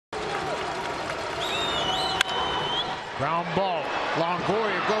Ground ball.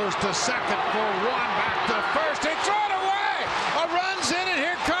 Longoria goes to second for one. Back to first. They throw it away. A run's in, and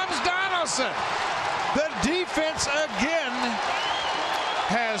here comes Donaldson. The defense again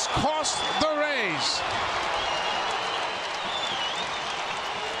has cost the Rays.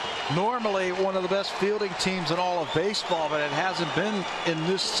 Normally one of the best fielding teams in all of baseball, but it hasn't been in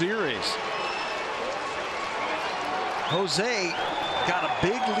this series. Jose got a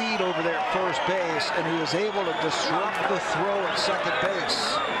big lead over there at first base, and he was able to disrupt the throw at second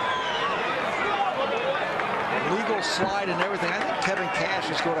base. Legal slide and everything. I think Kevin Cash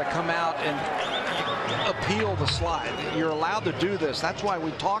is going to come out and appeal the slide. You're allowed to do this. That's why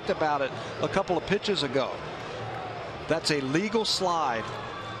we talked about it a couple of pitches ago. That's a legal slide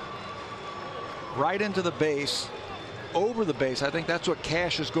right into the base, over the base. I think that's what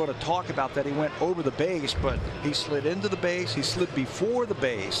Cash is going to talk about, that he went over the base, but he slid into the base. He slid before the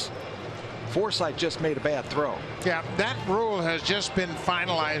base. Forsythe just made a bad throw. Yeah, that rule has just been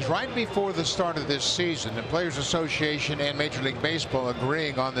finalized right before the start of this season. The Players Association and Major League Baseball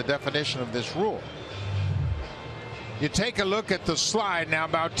agreeing on the definition of this rule. You take a look at the slide now.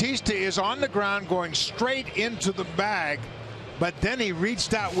 Bautista is on the ground going straight into the bag, but then he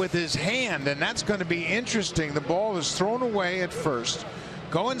reached out with his hand, and that's going to be interesting. The ball is thrown away at first.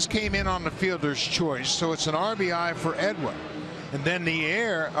 Goins came in on the fielder's choice, so it's an RBI for Edwin. And then the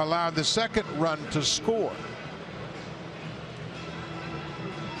air allowed the second run to score.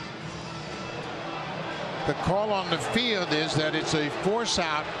 The call on the field is that it's a force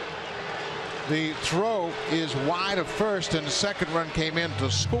out. The throw is wide of first, and the second run came in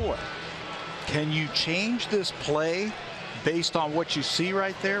to score. Can you change this play based on what you see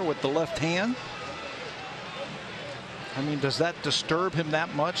right there with the left hand? I mean, does that disturb him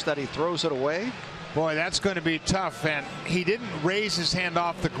that much that he throws it away? Boy, that's going to be tough, and he didn't raise his hand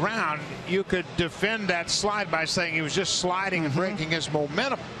off the ground. You could defend that slide by saying he was just sliding and breaking his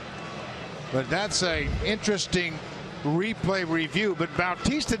momentum. But that's a interesting replay review. But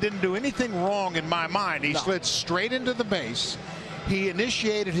Bautista didn't do anything wrong in my mind. He slid straight into the base. He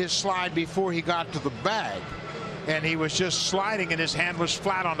initiated his slide before he got to the bag, and he was just sliding and his hand was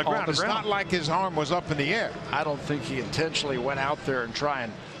flat on the ground. It's not like his arm was up in the air. I don't think he intentionally went out there and try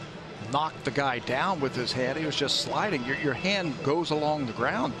and knock the guy down with his hand. He was just sliding. Your hand goes along the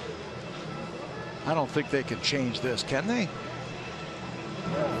ground. I don't think they can change this, can they?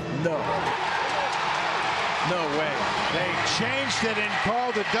 No. No way. They changed it and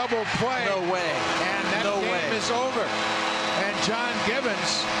called a double play. No way. And that game is over. And John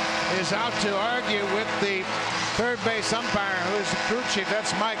Gibbons is out to argue with the third base umpire, who is the crew chief.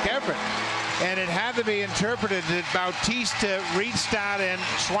 That's Mike Everett. And it had to be interpreted that Bautista reached out and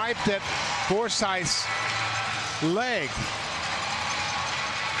swiped at Forsythe's leg.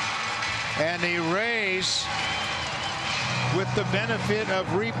 And the Rays, with the benefit of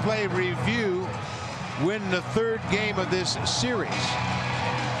replay review, win the third game of this series.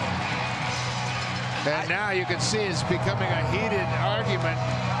 And now you can see it's becoming a heated argument,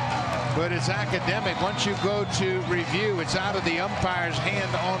 but it's academic. Once you go to review, it's out of the umpire's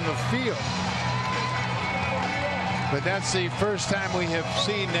hand on the field. But that's the first time we have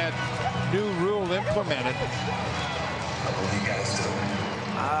seen that new rule implemented.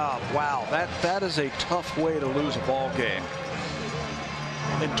 Wow, that is a tough way to lose a ball game.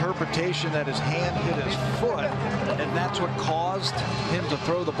 Interpretation that his hand hit his foot, and that's what caused him to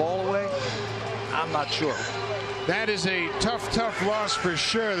throw the ball away. I'm not sure. That is a tough loss for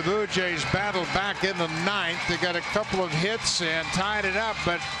sure. The Blue Jays battled back in the ninth. They got a couple of hits and tied it up,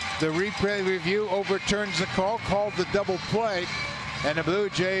 but the replay review overturns the call, called the double play, and the Blue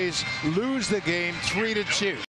Jays lose the game 3-2.